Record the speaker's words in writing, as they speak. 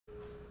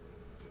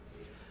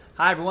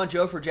Hi everyone,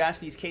 Joe for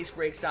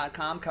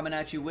JaspysCaseBreaks.com coming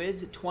at you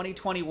with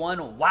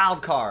 2021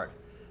 Wild Card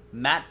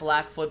Matte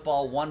Black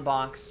Football 1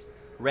 box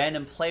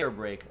random player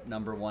break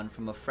number 1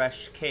 from a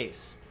fresh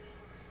case.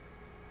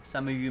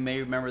 Some of you may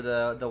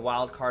remember the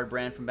Wild Card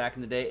brand from back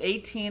in the day.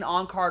 18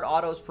 on-card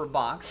autos per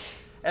box.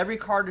 Every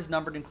card is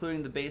numbered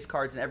including the base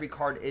cards, and every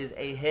card is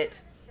a hit.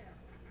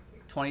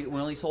 We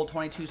only sold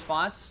 22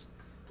 spots.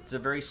 It's a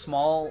very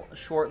small,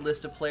 short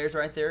list of players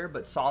right there,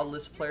 but solid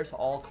list of players. So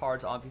all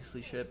cards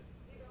obviously ship.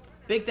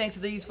 Big thanks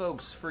to these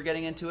folks for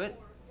getting into it.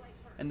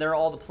 And there are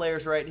all the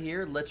players right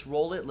here. Let's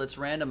roll it. Let's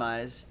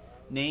randomize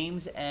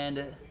names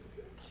and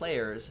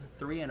players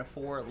 3 and a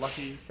 4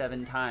 lucky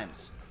 7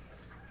 times.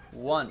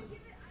 1,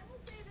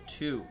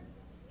 2,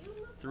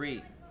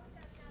 3,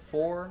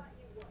 4,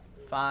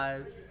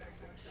 5,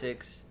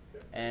 6,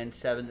 and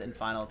 7th and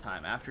final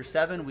time. After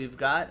 7, we've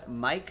got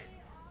Mike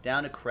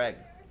down to Craig.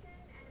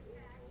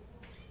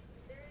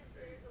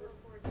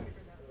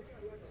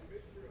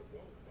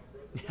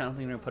 I don't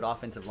think we're going to put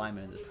offensive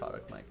linemen in this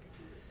product, Mike.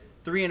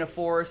 3 and a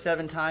 4,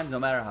 7 times, no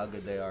matter how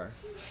good they are.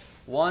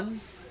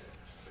 1,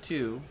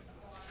 2,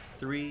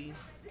 3,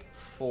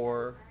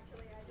 4,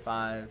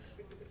 5,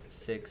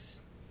 6,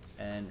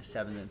 and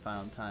 7th and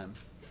final time.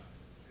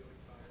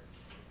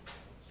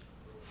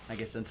 I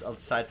guess that's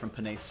aside from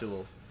Penei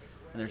Sewell.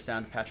 And there's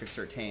down to Patrick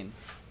Surtain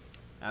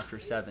after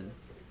 7.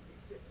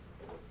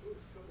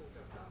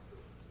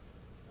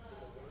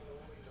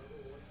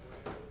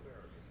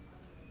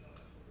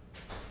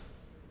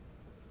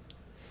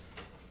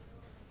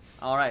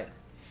 All right.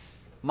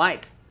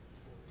 Mike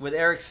with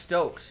Eric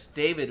Stokes.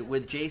 David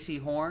with J.C.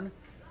 Horn.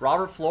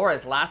 Robert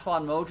Flores, Last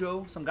Spot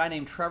Mojo. Some guy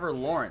named Trevor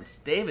Lawrence.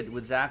 David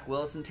with Zach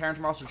Wilson. Terrence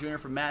Marshall Jr.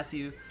 from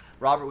Matthew.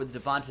 Robert with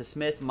Devonta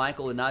Smith.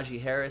 Michael with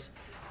Najee Harris.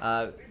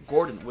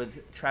 Gordon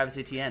with Travis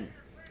Etienne.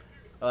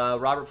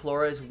 Robert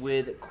Flores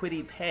with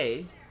Kwity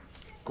Paye.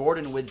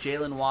 Gordon with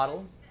Jalen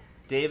Waddle.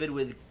 David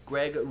with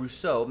Greg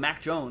Rousseau.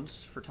 Mac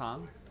Jones for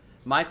Tom.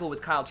 Michael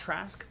with Kyle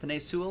Trask. Penei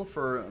Sewell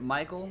for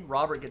Michael.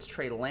 Robert gets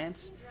Trey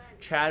Lance.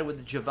 Chad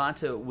with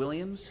Javonte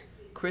Williams.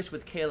 Chris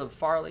with Caleb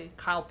Farley.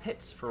 Kyle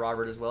Pitts for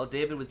Robert as well.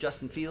 David with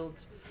Justin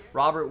Fields.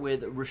 Robert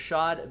with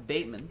Rashad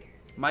Bateman.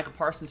 Michael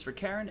Parsons for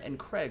Karen. And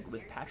Craig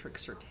with Patrick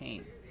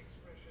Surtain.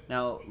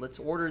 Now, let's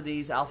order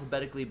these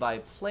alphabetically by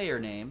player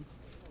name.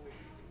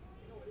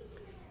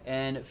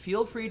 And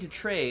feel free to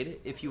trade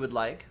if you would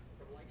like.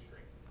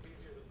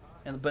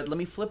 But let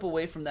me flip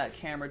away from that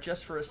camera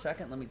just for a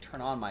second. Let me turn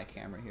on my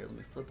camera here. Let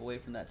me flip away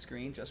from that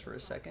screen just for a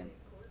second.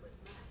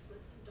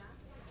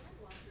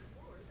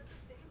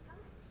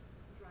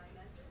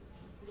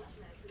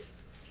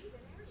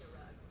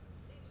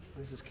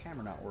 Why is this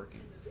camera not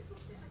working?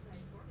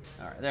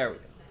 All right, there we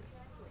go.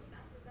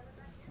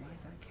 Why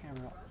is that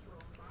camera off?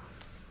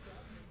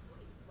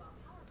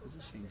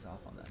 Positioning's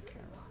off on that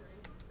camera.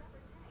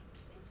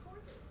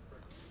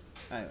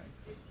 Anyway,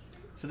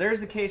 so there's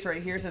the case right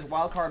here. It says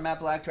Wildcard Matte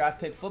Black Draft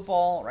Pick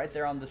Football right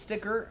there on the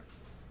sticker.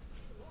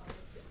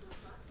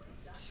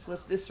 Let's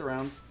flip this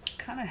around.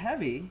 Kind of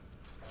heavy.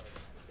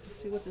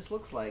 Let's see what this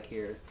looks like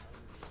here.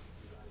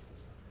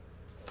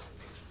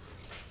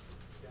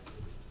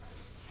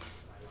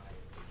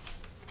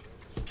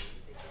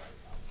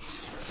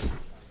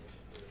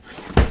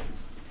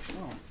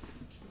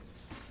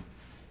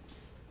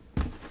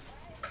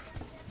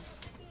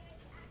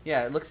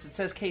 Yeah, it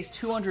says case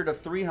 200 of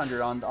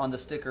 300 on the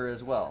sticker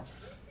as well.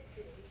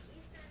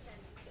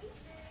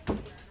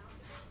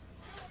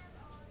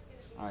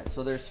 All right,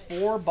 so there's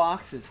 4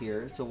 boxes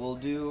here, so we'll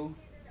do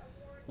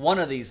one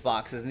of these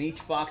boxes, and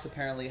each box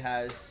apparently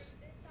has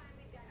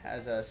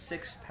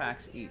 6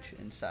 packs each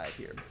inside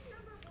here.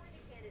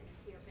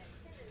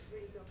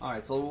 All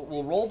right, so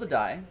we'll roll the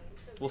die.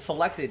 We'll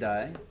select a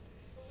die.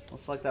 We'll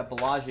select that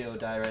Bellagio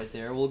die right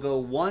there. We'll go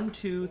 1,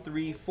 2,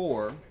 3,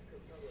 4.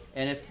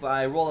 And if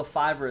I roll a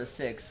 5 or a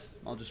 6,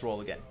 I'll just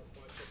roll again.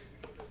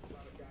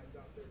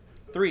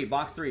 3,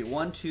 box 3.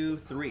 1, 2,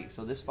 3.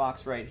 So this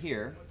box right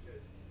here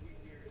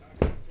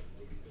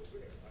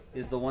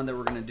is the one that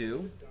we're going to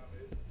do.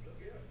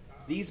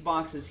 These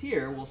boxes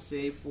here we'll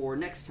save for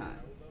next time.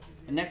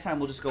 And next time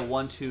we'll just go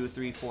 1, 2,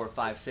 3, 4,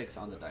 5, 6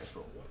 on the dice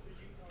roll.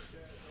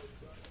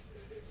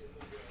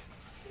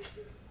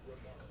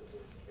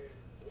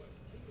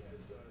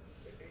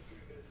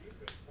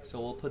 So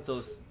we'll put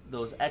those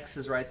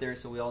X's right there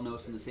so we all know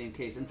it's from the same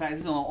case. In fact, this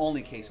is the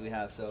only case we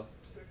have, so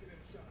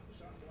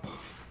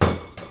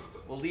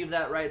we'll leave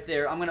that right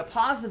there. I'm going to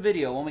pause the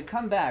video. When we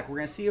come back, we're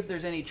going to see if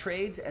there's any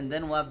trades, and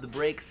then we'll have the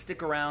break.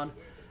 Stick around.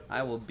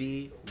 I will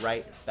be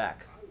right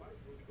back.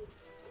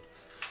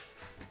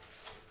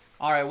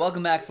 All right,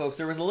 welcome back, folks.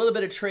 There was a little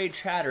bit of trade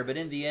chatter, but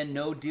in the end,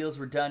 no deals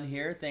were done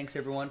here. Thanks,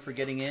 everyone, for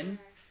getting in.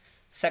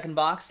 Second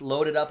box,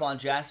 loaded up on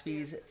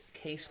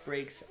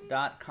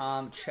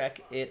JaspysCaseBreaks.com.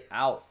 Check it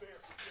out.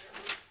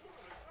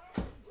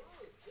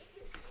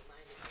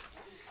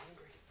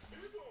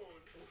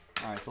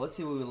 All right, so let's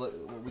see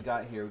what we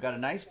got here. We got a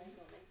nice,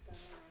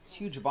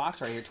 huge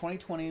box right here.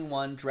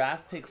 2021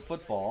 Draft Pick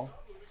Football.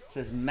 It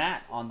says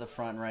Matt on the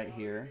front right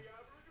here.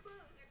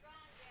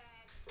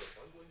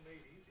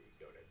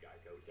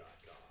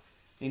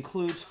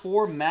 Includes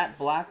 4 matte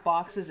black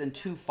boxes and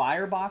 2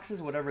 fire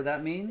boxes, whatever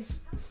that means.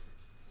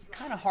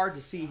 Kind of hard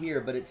to see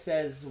here, but it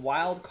says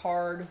wild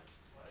card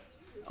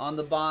on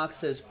the box,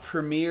 says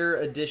Premier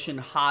Edition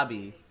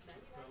Hobby.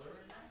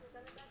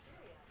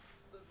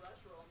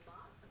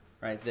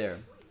 Right there.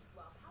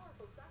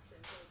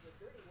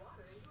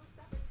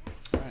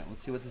 All right,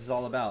 let's see what this is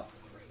all about.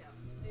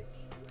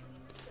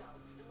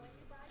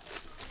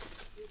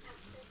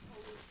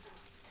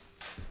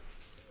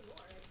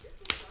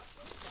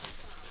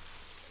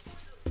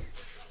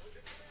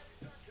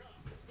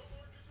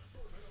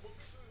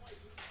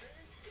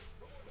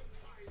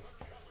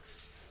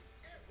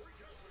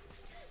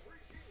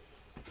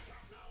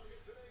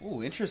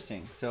 Ooh,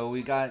 interesting. So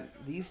we got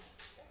these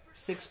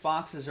 6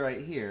 boxes right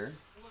here.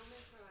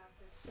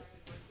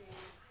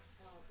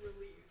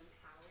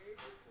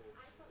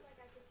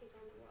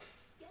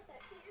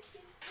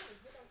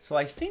 So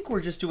I think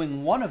we're just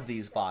doing one of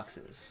these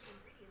boxes.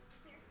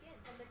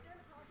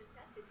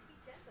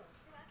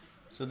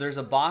 So there's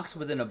a box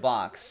within a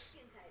box.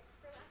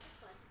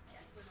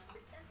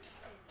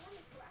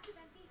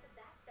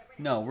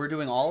 No, we're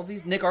doing all of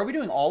these. Nick, are we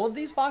doing all of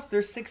these boxes?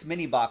 There's 6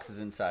 mini boxes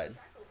inside.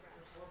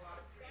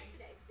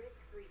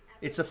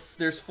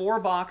 There's 4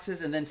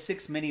 boxes and then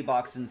 6 mini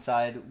boxes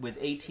inside with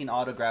 18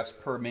 autographs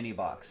per mini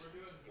box.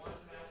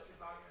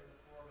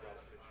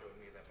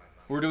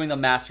 We're doing the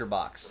master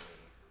box.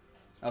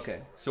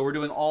 Okay, so we're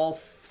doing all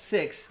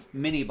 6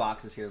 mini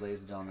boxes here, ladies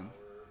and gentlemen.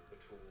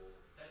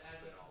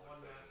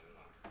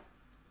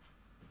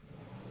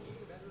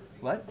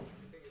 What?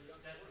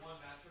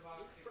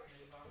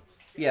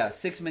 Yeah,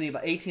 6 mini,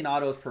 18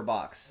 autos per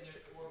box.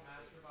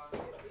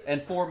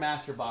 And 4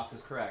 master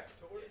boxes, correct.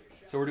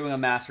 So we're doing a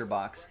master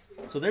box.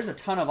 So there's a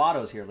ton of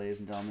autos here, ladies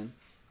and gentlemen.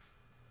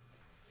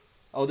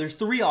 Oh, there's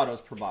 3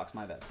 autos per box,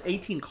 my bad.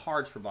 18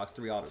 cards per box,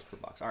 3 autos per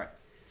box. All right.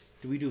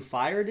 Do we do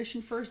Fire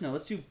Edition first? No,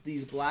 let's do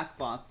these black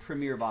box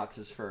Premier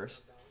boxes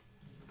first.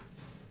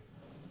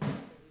 All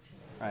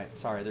right,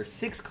 sorry. There's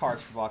 6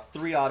 cards per box,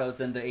 3 autos,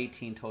 then the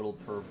 18 total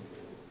per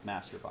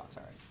master box.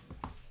 All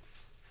right.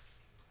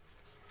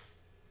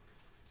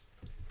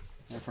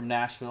 And from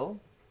Nashville,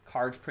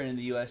 cards printed in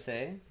the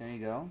USA. There you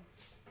go.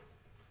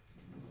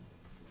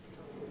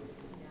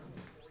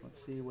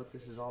 Let's see what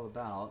this is all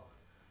about.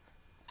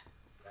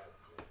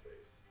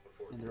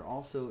 And they're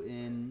also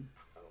in...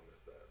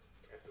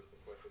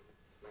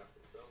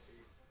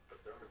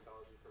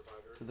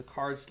 So the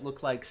cards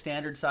look like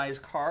standard size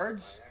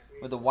cards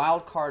with a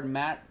wild card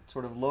matte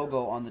sort of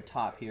logo on the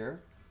top here.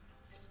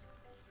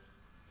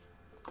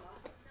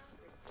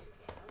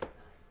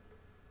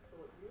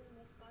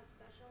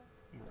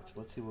 So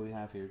let's see what we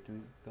have here. Do we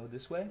go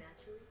this way?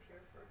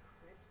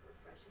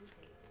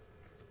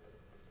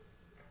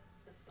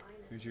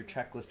 Here's your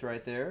checklist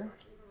right there.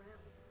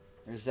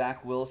 There's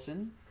Zach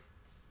Wilson.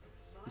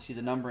 You see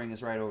the numbering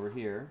is right over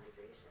here.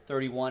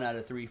 31 out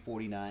of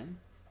 349.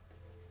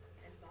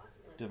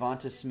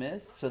 Devonta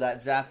Smith. So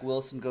that Zach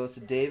Wilson goes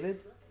to David.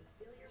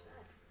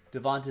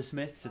 Devonta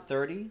Smith to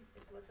 30.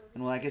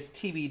 And well, I guess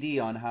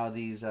TBD on how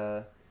these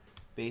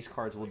base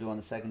cards will do on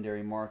the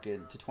secondary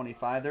market. To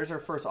 25. There's our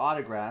first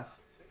autograph.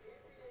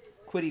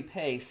 Kwity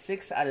Paye,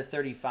 6 out of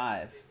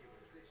 35.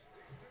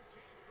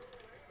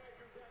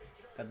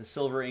 Got the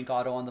silver ink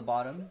auto on the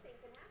bottom.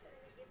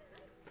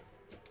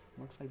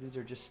 Looks like these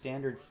are just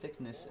standard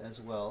thickness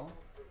as well.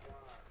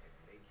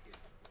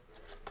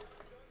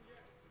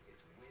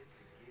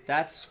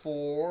 That's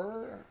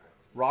for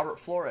Robert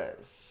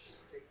Flores.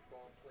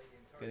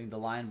 Getting the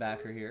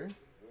linebacker here.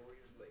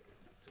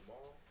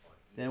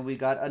 Then we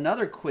got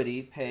another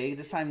Kwity Paye,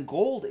 this time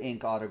gold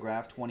ink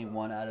autograph,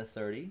 21 out of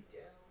 30.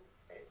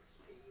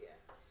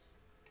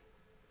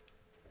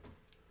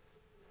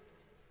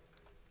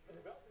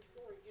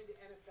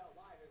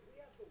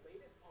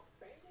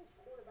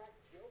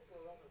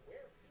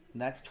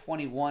 And that's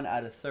 21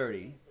 out of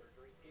 30.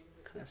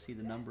 Kind of see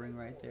the numbering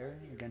right there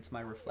against my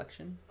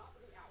reflection.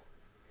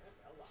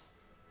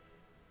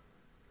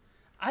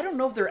 I don't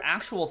know if they're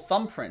actual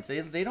thumbprints.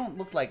 They don't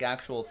look like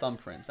actual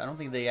thumbprints. I don't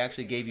think they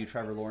actually gave you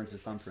Trevor Lawrence's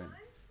thumbprint.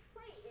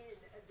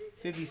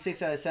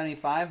 56 out of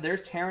 75.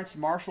 There's Terrence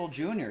Marshall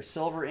Jr.,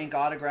 silver ink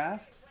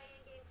autograph.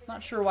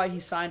 Not sure why he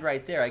signed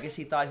right there. I guess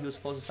he thought he was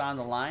supposed to sign on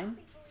the line.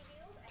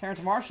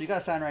 Terrence Marshall, you got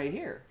to sign right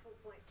here.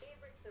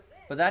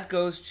 But that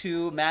goes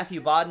to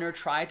Matthew Bodner.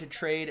 Tried to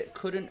trade,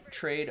 couldn't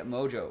trade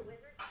Mojo.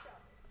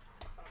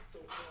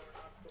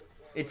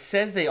 It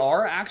says they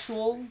are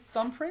actual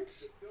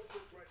thumbprints.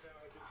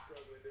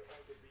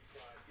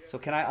 So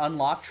can I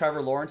unlock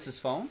Trevor Lawrence's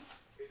phone?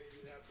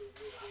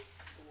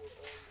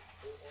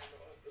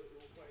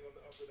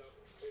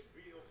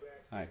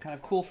 All right, kind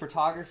of cool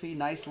photography.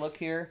 Nice look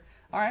here.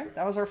 All right,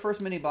 that was our first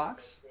mini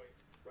box.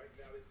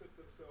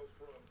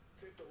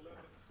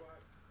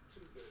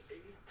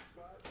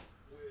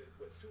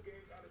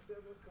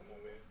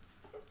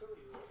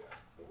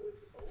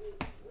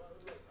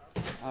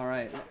 All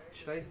right,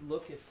 should I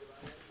look if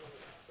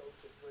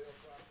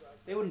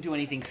they wouldn't do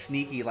anything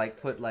sneaky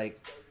like put like,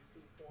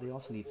 they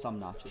also need thumb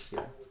notches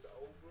here.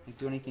 Like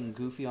do anything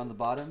goofy on the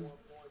bottom?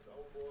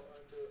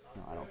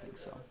 No, I don't think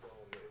so.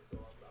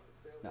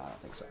 No, I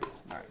don't think so.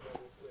 All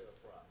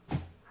right.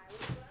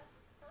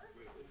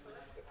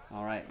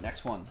 All right,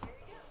 next one.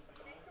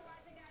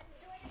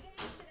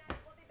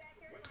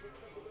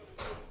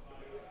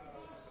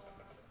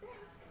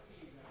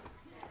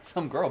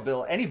 Some girl,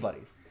 Bill,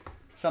 anybody.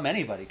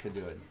 Anybody could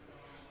do it.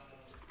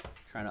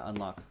 Trying to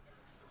unlock.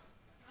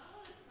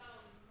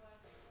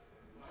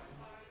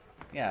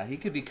 Yeah, he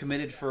could be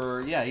committed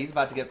for, yeah, he's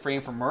about to get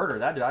framed for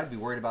murder. I'd be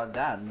worried about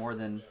that more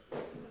than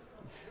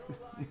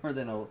more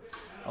than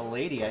a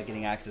lady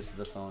getting access to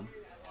the phone.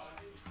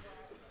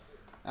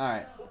 All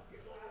right.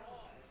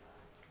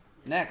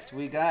 Next,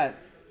 we got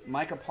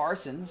Micah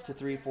Parsons to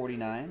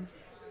 349.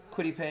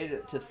 Quiddy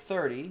paid to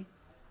 30.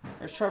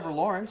 There's Trevor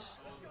Lawrence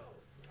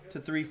to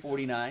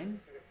 349.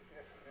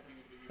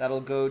 That'll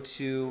go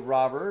to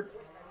Robert.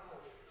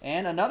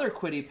 And another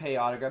Quiddy Pay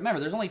autograph. Remember,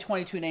 there's only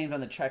 22 names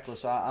on the checklist,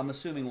 so I'm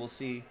assuming we'll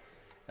see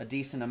a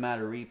decent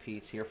amount of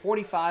repeats here.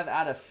 45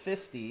 out of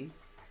 50.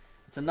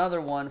 It's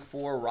another one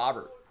for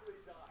Robert.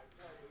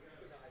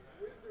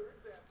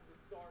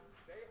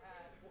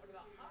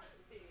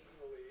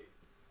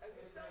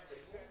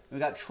 We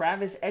got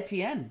Travis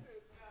Etienne.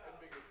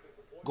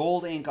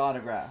 Gold ink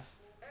autograph.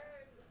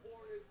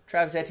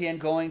 Travis Etienne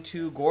going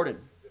to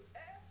Gordon.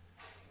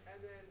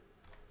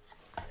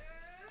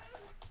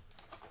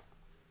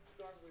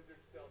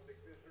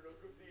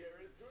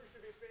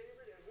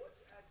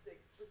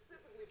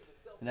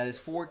 And that is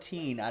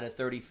 14 out of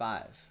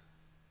 35.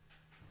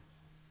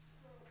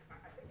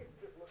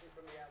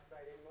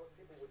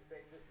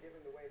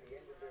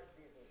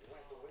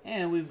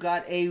 And we've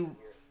got a...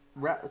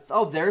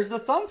 Oh, there's the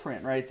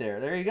thumbprint right there.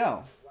 There you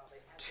go.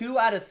 2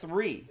 out of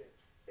 3.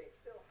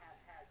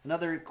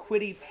 Another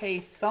Quiddy Pay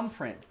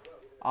thumbprint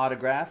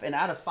autograph. And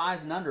out of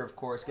 5 and under, of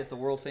course, get the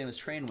world-famous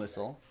train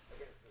whistle.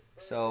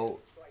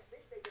 So,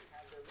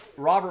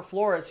 Robert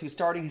Flores, who's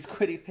starting his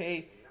Quiddy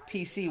Pay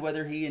PC,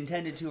 whether he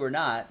intended to or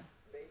not.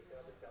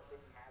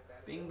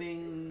 Bing,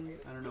 bing.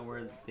 I don't know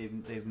where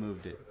they've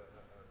moved it.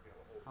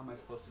 How am I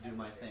supposed to do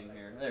my thing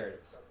here? There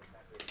it is.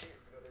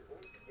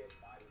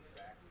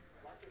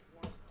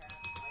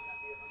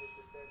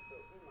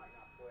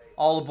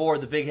 All aboard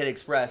the Big Hit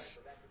Express.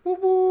 Whoop,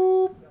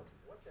 whoop.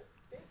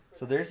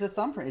 So there's the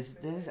thumbprint. Is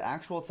this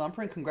actual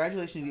thumbprint?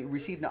 Congratulations, you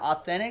received an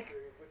authentic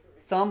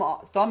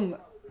thumb.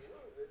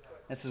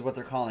 This is what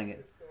they're calling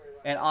it.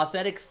 An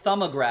authentic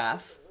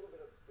thumbograph.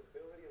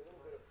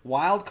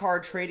 Wild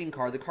card trading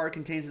card. The card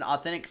contains an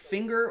authentic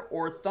finger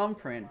or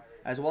thumbprint,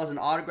 as well as an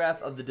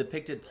autograph of the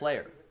depicted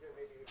player.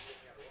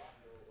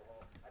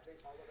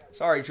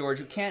 Sorry, George,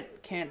 you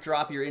can't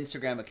drop your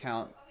Instagram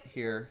account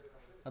here.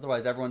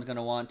 Otherwise, everyone's going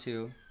to want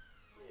to.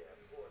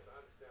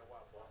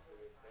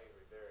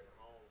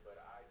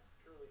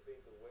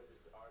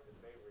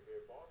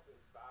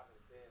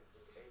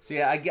 So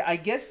yeah, I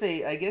guess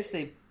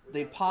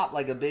they pop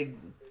like a big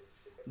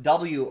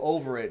W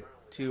over it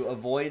to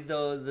avoid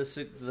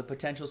the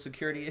potential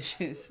security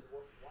issues.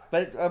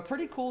 But a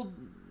pretty cool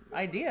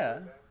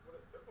idea.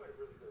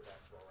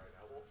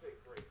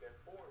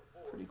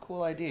 Pretty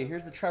cool idea.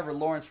 Here's the Trevor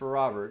Lawrence for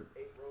Robert.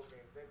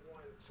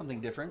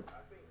 Something different.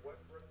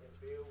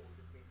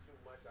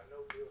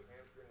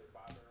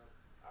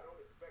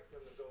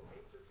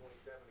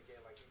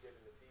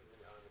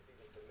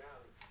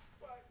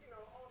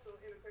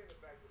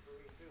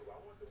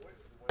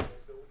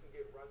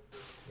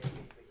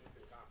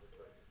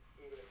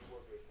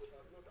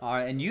 All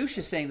right, and Yush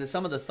is saying that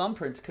some of the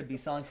thumbprints could be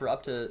selling for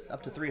up to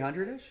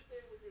 300-ish,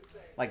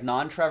 like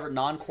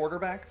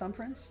non-quarterback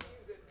thumbprints.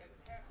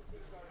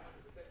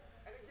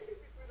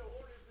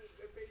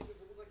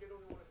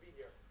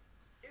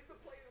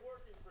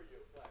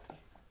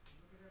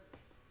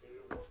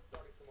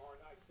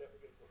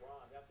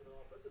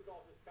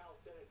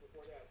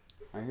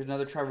 All right, here's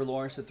another Trevor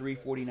Lawrence to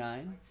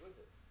 349.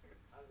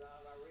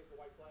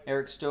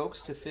 Eric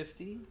Stokes to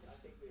 50.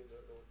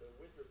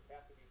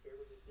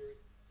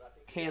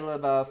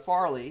 Caleb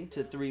Farley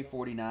to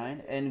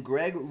 349. And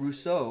Greg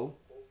Rousseau,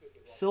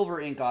 silver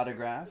ink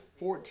autograph,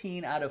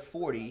 14 out of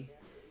 40.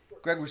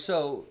 Greg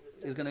Rousseau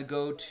is going to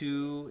go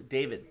to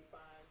David.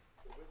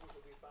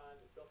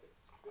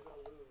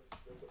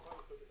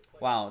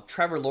 Wow,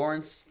 Trevor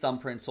Lawrence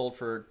thumbprint sold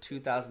for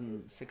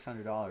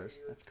 $2,600.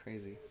 That's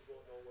crazy.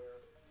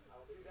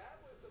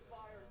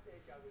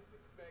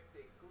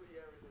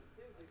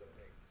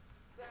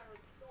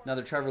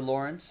 Another Trevor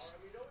Lawrence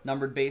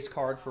numbered base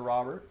card for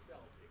Robert.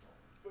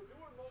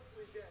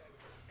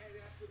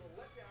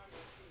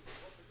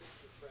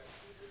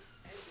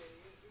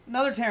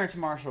 Another Terrence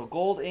Marshall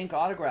gold ink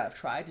autograph.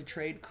 Tried to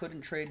trade,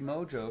 couldn't trade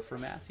mojo for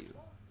Matthew.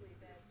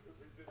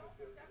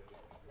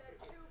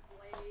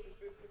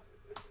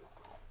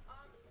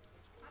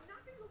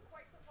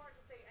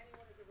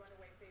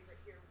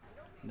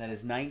 And that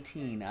is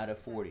 19 out of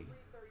 40.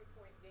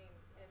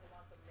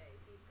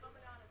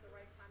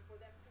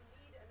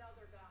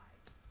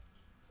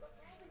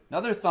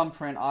 Another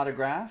thumbprint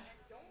autograph.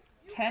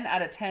 10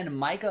 out of 10,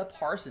 Micah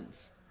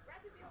Parsons.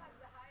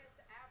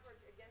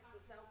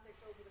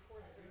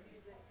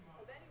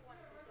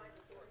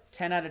 10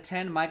 10 out of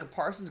 10, Micah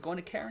Parsons going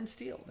to Karen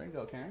Steele. There you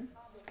go, Karen.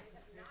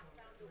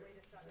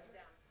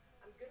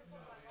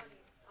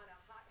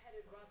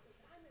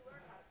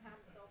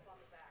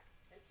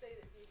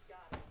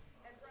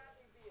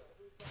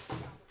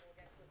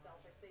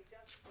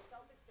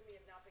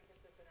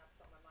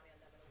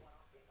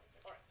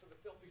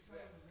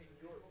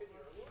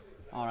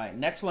 All right,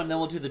 next one, then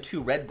we'll do the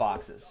 2 red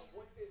boxes,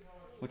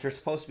 which are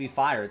supposed to be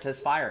fire. It says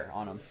fire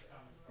on them.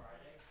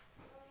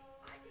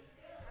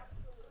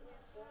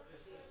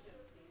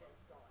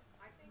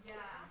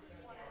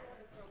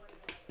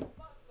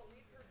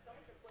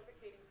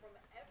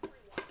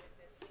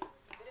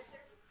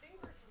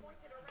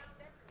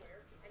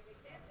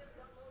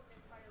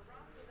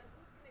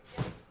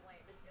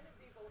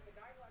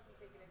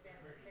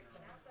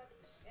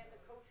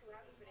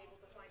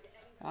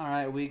 All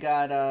right, we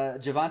got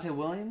Javonte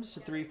Williams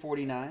to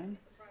 349,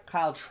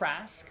 Kyle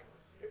Trask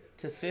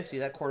to 50.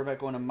 That quarterback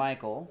going to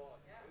Michael.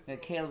 We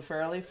got Caleb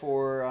Farley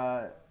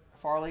for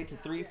Farley to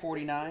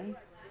 349,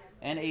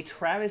 and a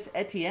Travis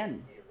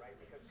Etienne,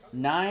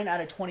 9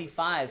 out of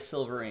 25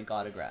 silver ink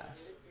autograph.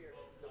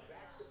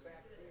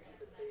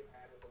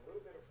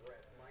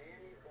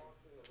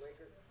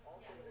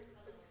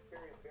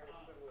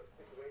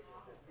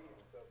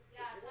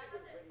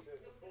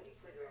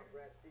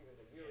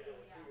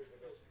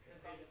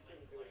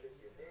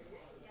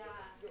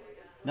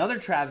 Another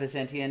Travis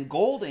Etienne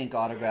gold ink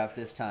autograph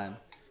this time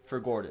for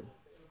Gordon.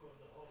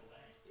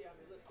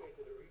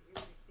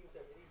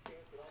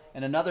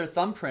 And another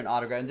thumbprint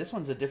autograph. And this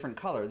one's a different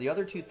color. The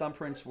other 2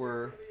 thumbprints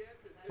were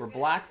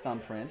black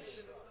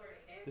thumbprints.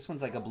 This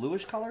one's like a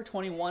bluish color.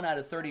 21 out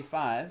of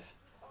 35.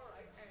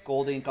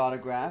 Gold ink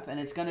autograph. And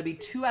it's going to be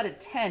 2 out of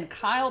 10.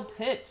 Kyle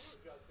Pitts.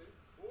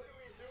 You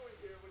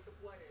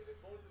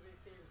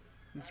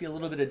can see a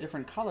little bit of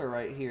different color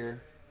right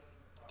here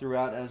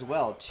throughout as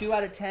well. 2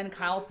 out of 10,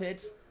 Kyle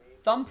Pitts,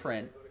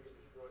 thumbprint,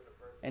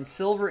 and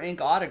silver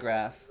ink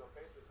autograph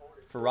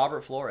for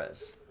Robert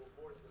Flores.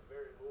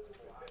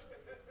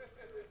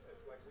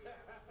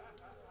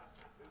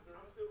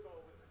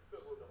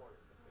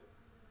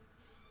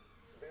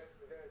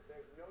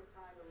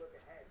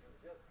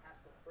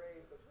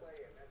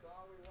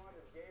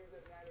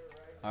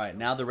 All right,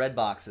 now the red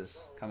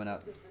boxes coming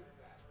up.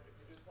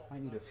 I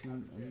need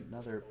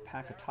another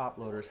pack of top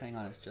loaders. Hang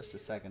on, it's just a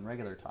second.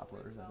 Regular top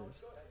loaders, that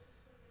is.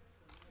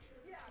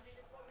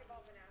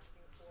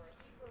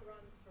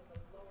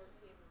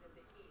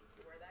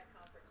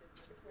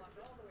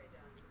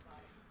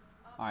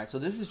 All right, so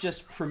this is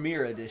just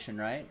Premier Edition,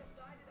 right?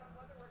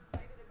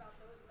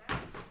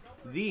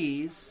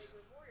 These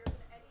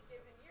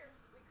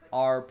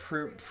are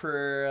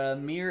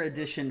Premier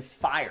Edition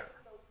Fire.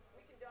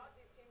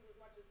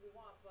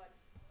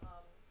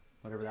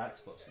 Whatever that's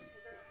supposed to be.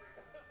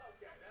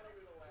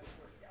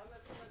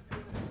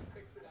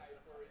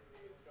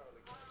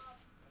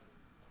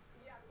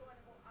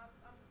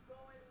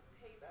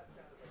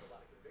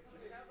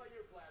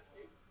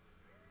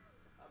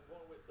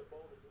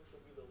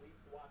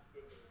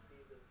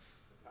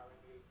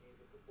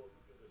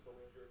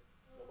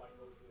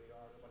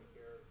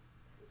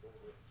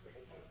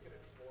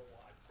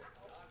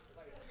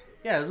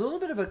 Yeah, there's a little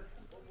bit of a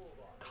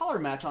color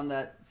match on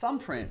that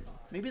thumbprint.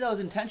 Maybe that was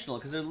intentional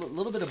because there's a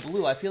little bit of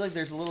blue. I feel like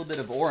there's a little bit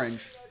of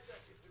orange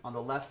on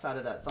the left side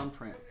of that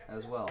thumbprint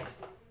as well.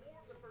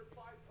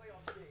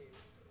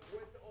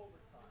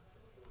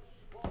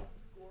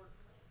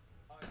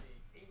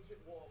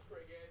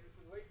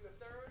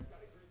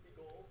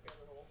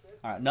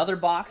 All right, another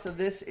box of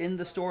this in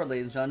the store,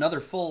 ladies and gentlemen. Another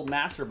full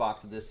master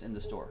box of this in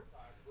the store.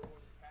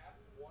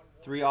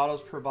 3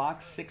 autos per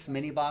box, 6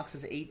 mini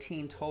boxes,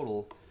 18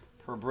 total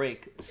per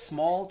break.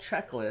 Small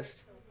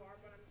checklist.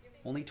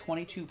 Only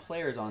 22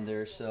 players on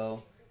there,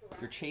 so if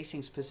you're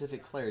chasing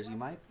specific players, you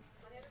might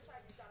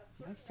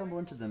stumble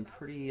into them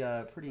pretty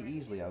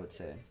easily, I would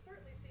say.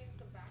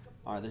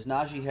 All right, there's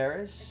Najee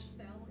Harris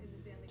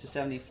to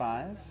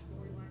 75.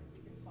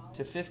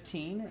 To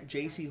 15,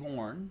 J.C.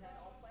 Horn.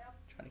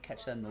 Trying to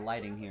catch that in the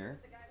lighting here.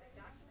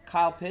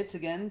 Kyle Pitts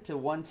again to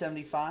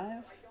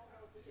 175.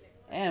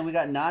 And we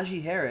got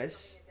Najee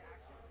Harris,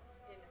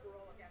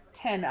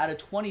 10 out of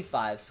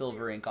 25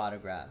 silver ink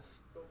autograph.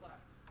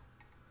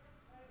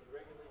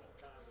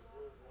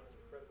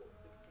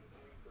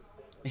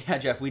 Yeah,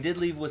 Jeff, we did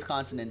leave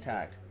Wisconsin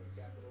intact.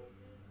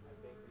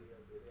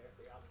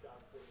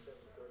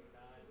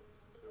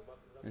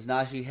 There's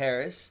Najee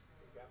Harris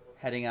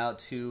heading out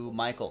to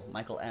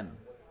Michael M.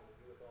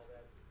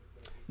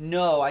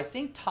 No, I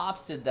think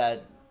Topps did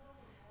that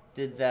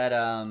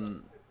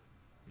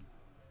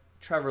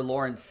Trevor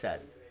Lawrence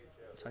set.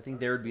 So I think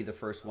they would be the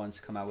first ones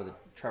to come out with a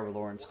Trevor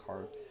Lawrence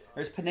card.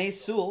 There's Penei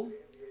Sewell.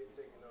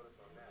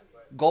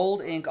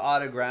 Gold ink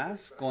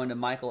autograph going to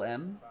Michael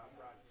M.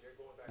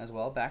 as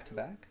well, back to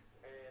back.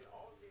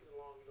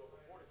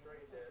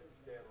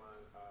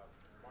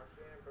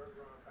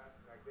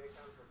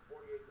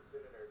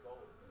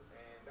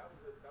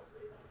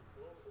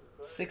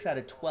 6 out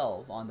of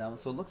 12 on that one.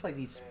 So it looks like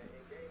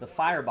the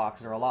fire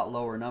boxes are a lot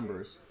lower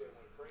numbers.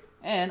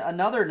 And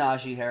another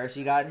Najee Harris.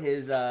 You got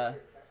his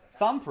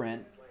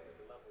thumbprint.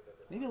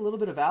 Maybe a little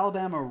bit of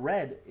Alabama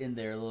red in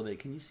there a little bit.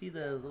 Can you see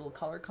the little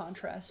color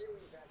contrast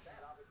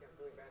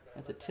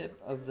at the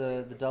tip of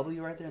the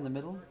W right there in the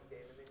middle?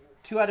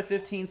 2 out of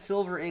 15,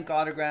 silver ink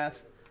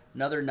autograph.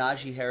 Another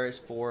Najee Harris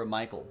for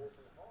Michael.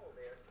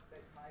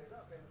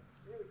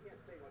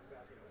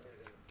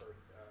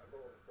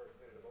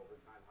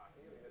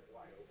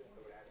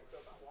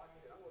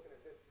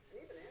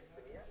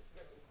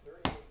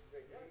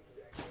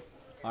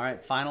 All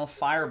right, final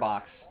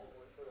firebox,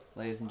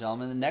 ladies and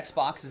gentlemen. The next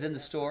box is in the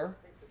store.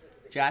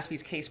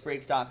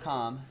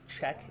 JaspysCaseBreaks.com.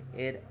 Check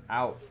it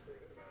out.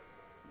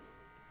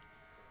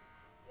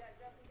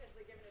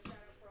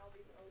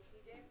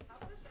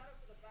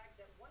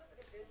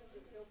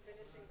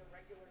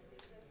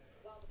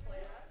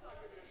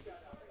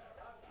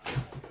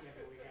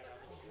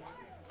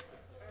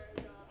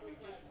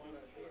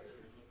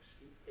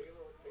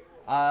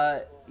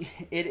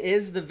 It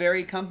is the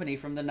very company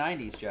from the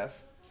 90s,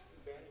 Jeff.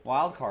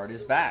 Wild card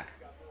is back.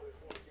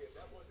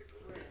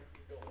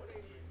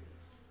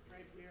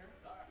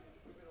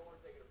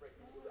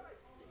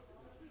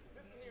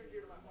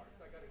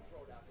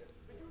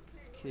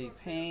 Kitty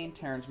Payne,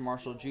 Terrence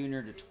Marshall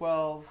Jr. to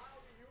 12.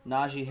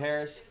 Najee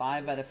Harris,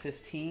 5 out of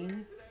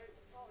 15.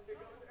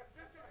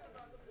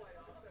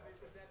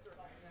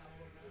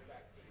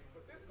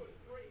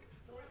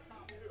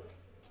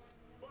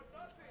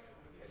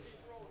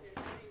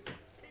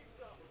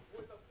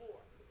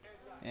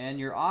 And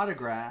your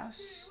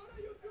autographs.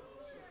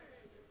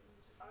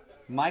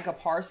 Micah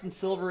Parsons,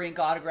 silver ink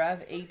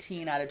autograph,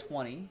 18 out of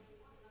 20.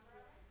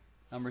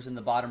 Numbers in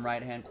the bottom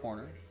right-hand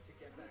corner.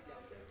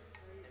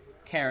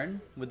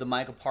 Karen with the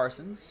Micah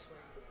Parsons.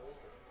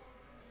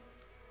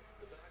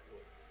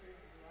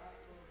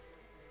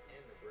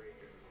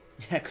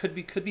 Yeah, could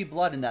be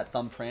blood in that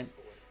thumbprint.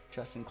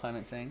 Justin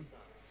Clement saying.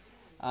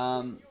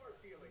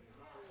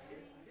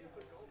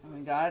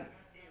 We got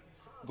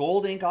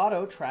gold ink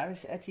auto,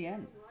 Travis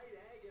Etienne.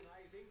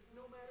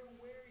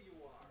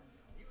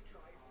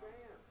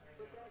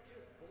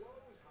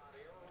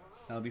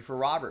 That'll be for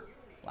Robert.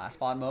 Last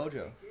spot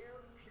mojo.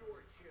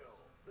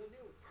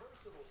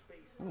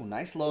 Ooh,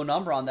 nice low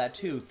number on that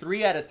too.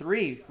 3 out of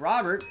 3.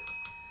 Robert,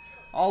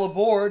 all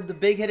aboard the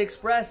Big Hit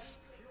Express.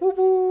 Whoop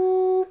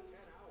whoop.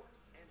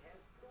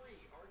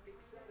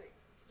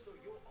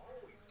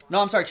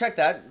 No, I'm sorry. Check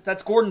that.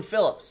 That's Gordon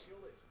Phillips.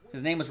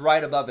 His name was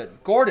right above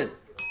it. Gordon,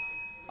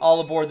 all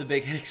aboard the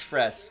Big Hit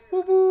Express.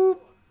 Whoop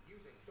whoop.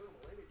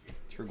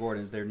 It's for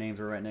Gordon. Their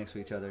names are right next to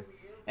each other.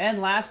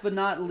 And last but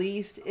not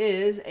least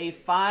is a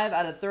 5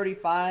 out of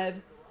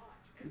 35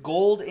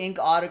 gold ink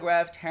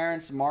autograph,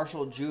 Terrence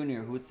Marshall Jr.,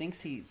 who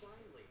thinks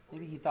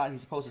maybe he thought he's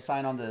supposed to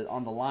sign on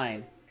the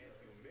line.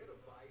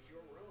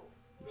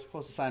 He's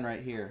supposed to sign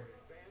right here.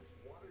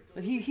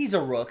 But he's a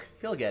rook.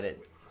 He'll get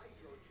it.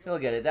 He'll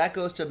get it. That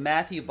goes to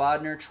Matthew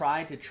Bodner.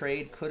 Tried to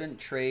trade, couldn't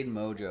trade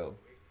mojo.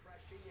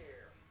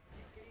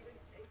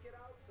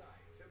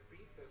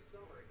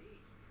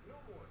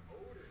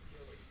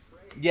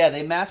 Yeah,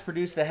 they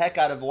mass-produced the heck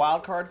out of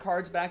wild card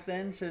cards back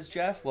then, says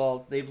Jeff.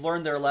 Well, they've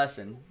learned their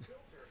lesson.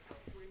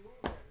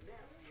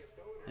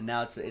 And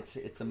now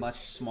it's a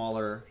much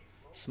smaller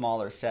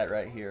set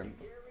right here.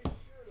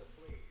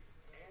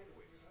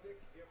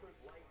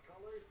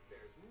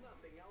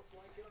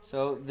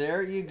 So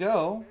there you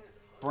go.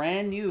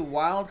 Brand new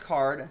wild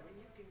card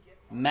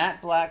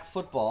matte black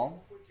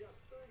football.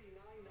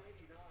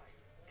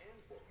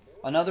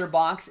 Another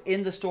box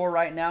in the store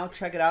right now.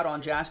 Check it out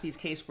on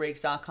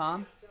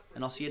JaspysCaseBreaks.com.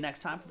 And I'll see you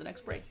next time for the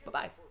next break.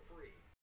 Bye-bye.